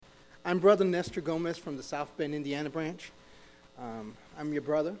I'm Brother Nestor Gomez from the South Bend, Indiana branch. I'm your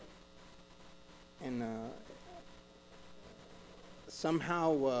brother. And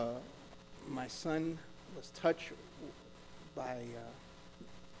somehow my son was touched by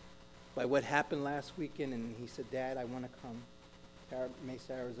what happened last weekend, and he said, Dad, I want to come to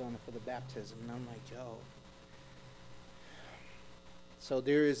Mesa, Arizona for the baptism. And I'm like, Joe. So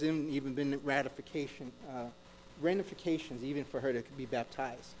there has even been ratifications even for her to be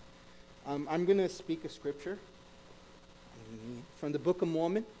baptized. I'm going to speak a scripture from the Book of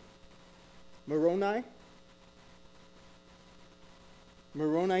Mormon, Moroni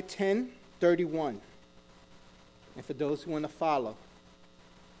 10:31. And for those who want to follow.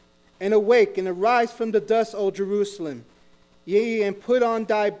 And awake and arise from the dust, O Jerusalem, yea, and put on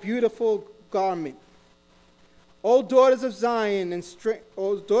thy beautiful garment. O daughters of Zion, and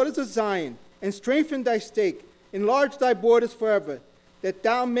strengthen thy stake, enlarge thy borders forever, that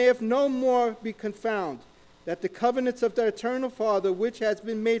thou mayest no more be confounded, that the covenants of the eternal Father, which has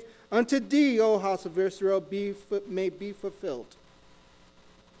been made unto thee, O house of Israel, may be fulfilled.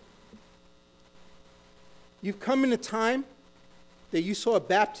 You've come in a time that you saw a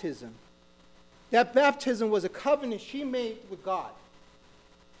baptism. That baptism was a covenant she made with God.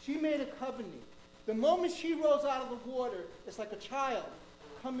 She made a covenant. The moment she rose out of the water, it's like a child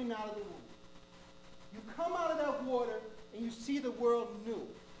coming out of the womb. You come out of that water and you see the world new.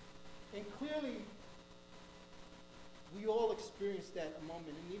 And clearly, we all experienced that moment.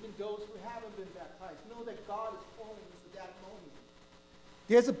 And even those who haven't been baptized know that God is calling us to that moment.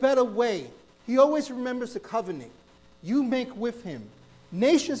 There's a better way. He always remembers the covenant you make with him.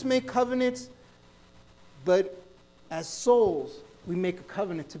 Nations make covenants, but as souls, we make a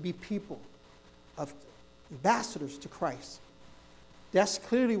covenant to be people, of ambassadors to Christ. That's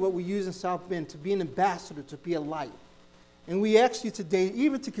clearly what we use in South Bend, to be an ambassador, to be a light. And we ask you today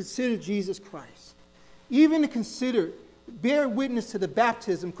even to consider Jesus Christ, even to consider, bear witness to the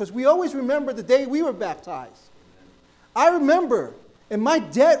baptism, because we always remember the day we were baptized. I remember, and my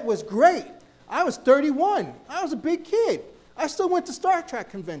debt was great. I was 31. I was a big kid. I still went to Star Trek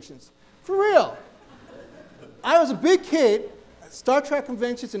conventions. For real. I was a big kid at Star Trek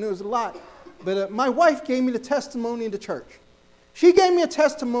conventions, and it was a lot. But my wife gave me the testimony in the church. She gave me a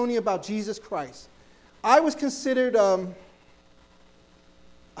testimony about Jesus Christ. I was considered a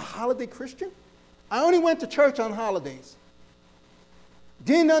holiday Christian. I only went to church on holidays.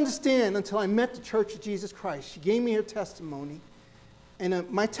 Didn't understand until I met the Church of Jesus Christ. She gave me her testimony. And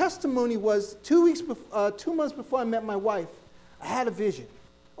my testimony was 2 months before I met my wife, I had a vision,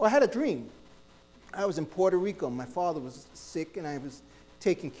 or I had a dream. I was in Puerto Rico. My father was sick, and I was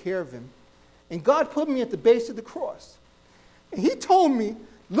taking care of him. And God put me at the base of the cross. And he told me,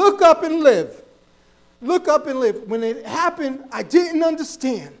 look up and live. Look up and live. When it happened, I didn't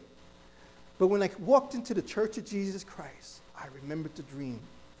understand. But when I walked into the Church of Jesus Christ, I remembered the dream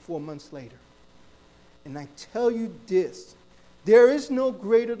 4 months later. And I tell you this, there is no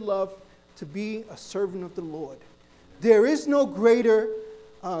greater love to be a servant of the Lord. There is no greater,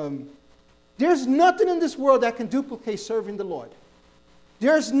 there's nothing in this world that can duplicate serving the Lord.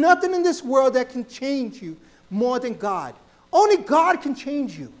 There's nothing in this world that can change you more than God. Only God can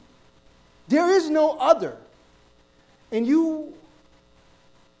change you. There is no other. And you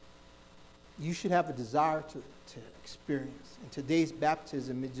should have a desire to experience. And today's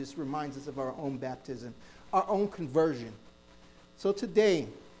baptism, it just reminds us of our own baptism, our own conversion. So today,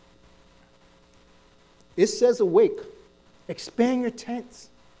 it says awake, expand your tents.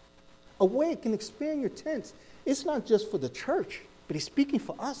 Awake and expand your tents. It's not just for the church, but he's speaking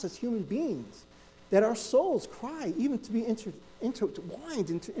for us as human beings, that our souls cry even to be intertwined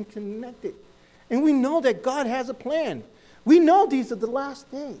and connected. And we know that God has a plan. We know these are the last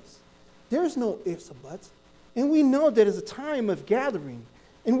days. There's no ifs or buts. And we know that it's a time of gathering.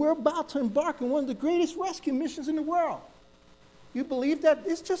 And we're about to embark on one of the greatest rescue missions in the world. You believe that?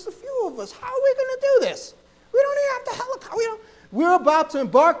 It's just a few of us. How are we going to do this? We don't even have the helicopter. We're about to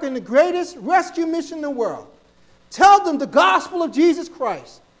embark on the greatest rescue mission in the world. Tell them the gospel of Jesus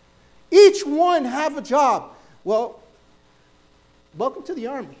Christ. Each one have a job. Well, welcome to the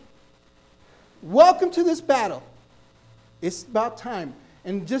army. Welcome to this battle. It's about time.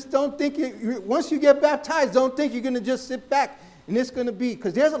 And just don't think, once you get baptized, don't think you're going to just sit back and it's going to be.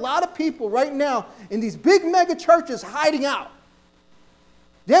 Because there's a lot of people right now in these big mega churches hiding out.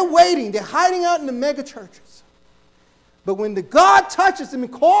 They're waiting. They're hiding out in the mega churches. But when the God touches them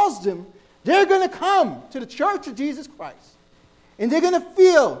and calls them, they're going to come to the Church of Jesus Christ. And they're going to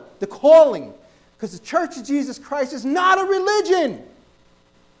feel the calling. Because the Church of Jesus Christ is not a religion.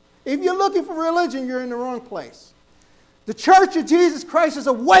 If you're looking for religion, you're in the wrong place. The Church of Jesus Christ is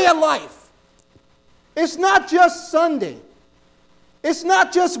a way of life. It's not just Sunday. It's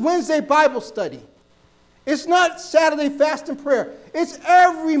not just Wednesday Bible study. It's not Saturday fast and prayer. It's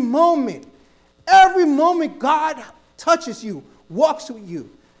every moment. Every moment God touches you, walks with you.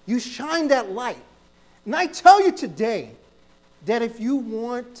 You shine that light. And I tell you today that if you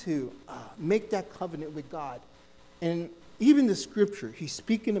want to make that covenant with God, and even the scripture, he's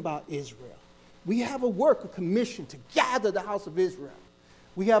speaking about Israel. We have a work, a commission to gather the house of Israel.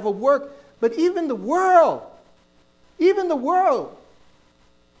 We have a work, but even the world,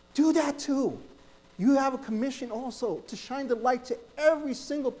 do that too. You have a commission also to shine the light to every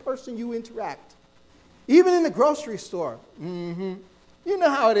single person you interact. Even in the grocery store. Mm-hmm. You know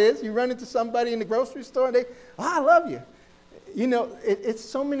how it is. You run into somebody in the grocery store and they, I love you. You know, it's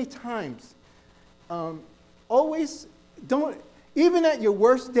so many times. Always don't, even at your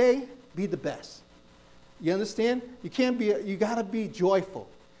worst day, be the best. You understand? You got to be joyful.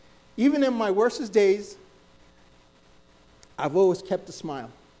 Even in my worstest days, I've always kept a smile.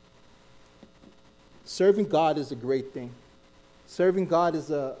 Serving God is a great thing. Serving God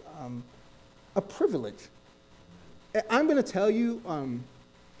is a privilege. I'm going to tell you,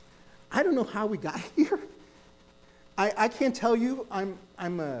 I don't know how we got here. I can't tell you. I'm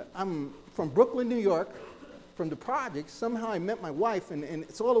from Brooklyn, New York, from the projects. Somehow I met my wife, and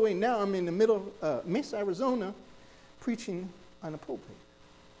it's all the way now. I'm in the middle of Mesa, Arizona, preaching on a pulpit.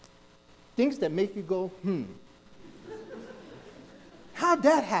 Things that make you go, How'd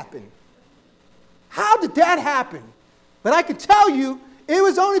that happen? How did that happen? But I can tell you, it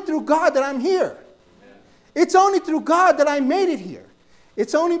was only through God that I'm here. It's only through God that I made it here.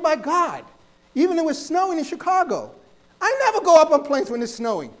 It's only by God. Even it was snowing in Chicago. I never go up on planes when it's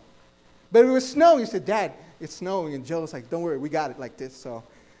snowing. But it was snowing. He said, Dad, it's snowing. And Joe was like, don't worry, we got it like this.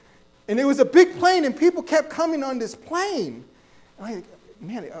 And it was a big plane, and people kept coming on this plane. And I'm like,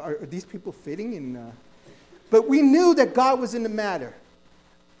 man, are these people fitting? But we knew that God was in the matter.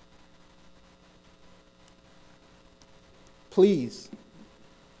 Please,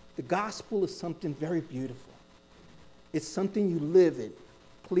 the gospel is something very beautiful. It's something you live it.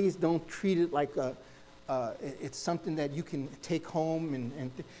 Please don't treat it like it's something that you can take home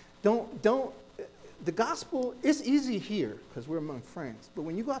and don't. The gospel is easy here because we're among friends. But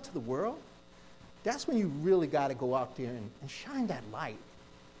when you go out to the world, that's when you really got to go out there and shine that light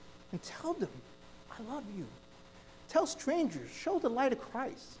and tell them, I love you. Tell strangers, show the light of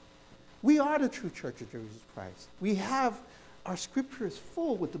Christ. We are the true church of Jesus Christ. We have, our scripture is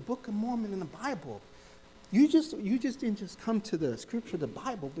full with the Book of Mormon and the Bible. You just didn't just come to the scripture, the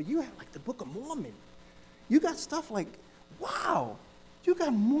Bible, but you have like the Book of Mormon. You got stuff like, wow, you got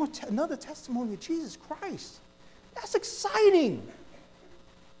another testimony of Jesus Christ. That's exciting.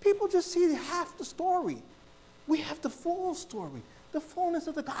 People just see half the story. We have the full story, the fullness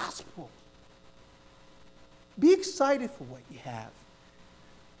of the gospel. Be excited for what you have.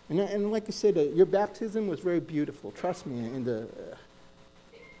 And like I said, your baptism was very beautiful. Trust me.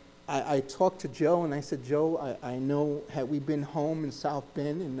 I talked to Joe, and I said, Joe, I know, had we been home in South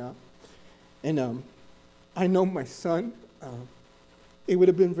Bend, and I know my son, it would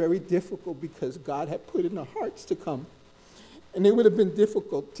have been very difficult because God had put in our hearts to come. And it would have been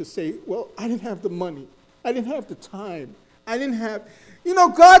difficult to say, well, I didn't have the money. I didn't have the time. I didn't have,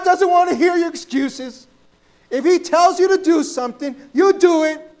 God doesn't want to hear your excuses. If he tells you to do something, you do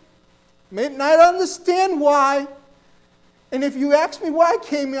it. May not understand why. And if you ask me why I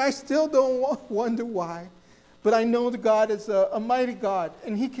came here, I still don't wonder why. But I know that God is a mighty God,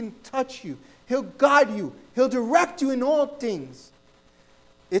 and he can touch you. He'll guide you. He'll direct you in all things.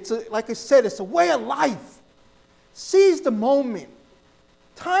 Like I said, it's a way of life. Seize the moment.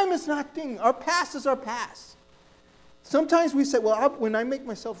 Time is not thing. Our past is our past. Sometimes we say, well, when I make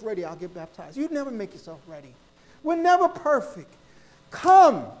myself ready, I'll get baptized. You never make yourself ready. We're never perfect.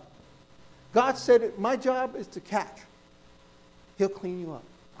 Come. God said, my job is to catch. He'll clean you up.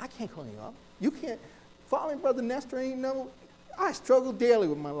 I can't clean you up. You can't. Following Brother Nestor I struggle daily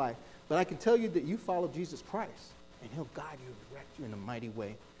with my life. But I can tell you that you follow Jesus Christ, and he'll guide you and direct you in a mighty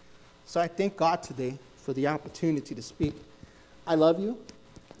way. So I thank God today for the opportunity to speak. I love you.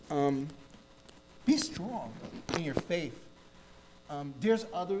 Be strong in your faith. There's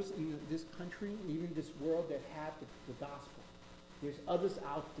others in this country and even this world that have the gospel. There's others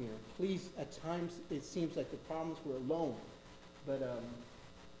out there. Please, at times it seems like the problems we're alone. But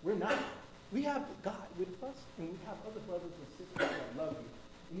we're not. We have God with us, and we have other brothers and sisters that love you.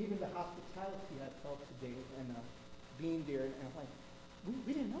 And even the hospitality I felt today and being there, and I'm like,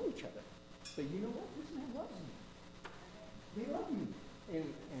 we didn't know each other. But you know what? This man loves me. They love me.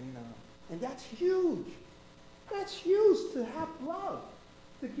 And that's huge. That's used to have love.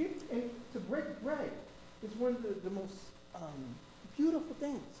 To give and to break bread is one of the most beautiful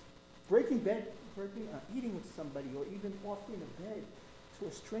things. Eating with somebody, or even offering a bed to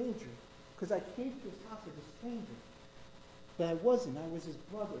a stranger. Because I came to his house as a stranger. But I wasn't. I was his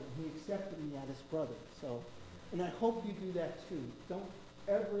brother, and he accepted me as his brother. So, and I hope you do that too. Don't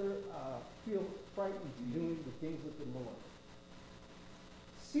ever feel frightened to doing the things with the Lord.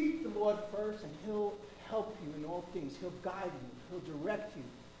 Seek the Lord first, and he'll help you in all things. He'll guide you. He'll direct you.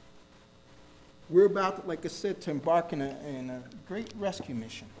 We're about, like I said, to embark in a great rescue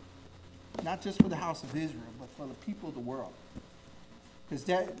mission. Not just for the house of Israel, but for the people of the world. Because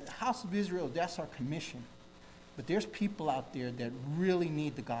the house of Israel, that's our commission. But there's people out there that really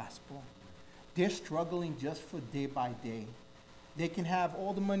need the gospel. They're struggling just for day by day. They can have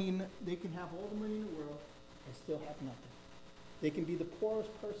all the money in the world and still have nothing. They can be the poorest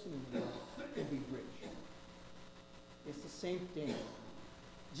person in the world and be rich. It's the same thing.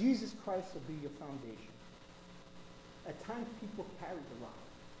 Jesus Christ will be your foundation. At times people carry the rock.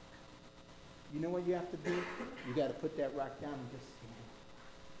 You know what you have to do? You got to put that rock down and just stand.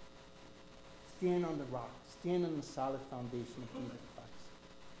 Stand on the rock. Stand on the solid foundation of Jesus Christ.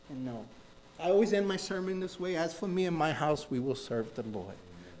 And know. I always end my sermon this way. As for me and my house, we will serve the Lord.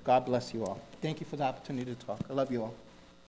 God bless you all. Thank you for the opportunity to talk. I love you all.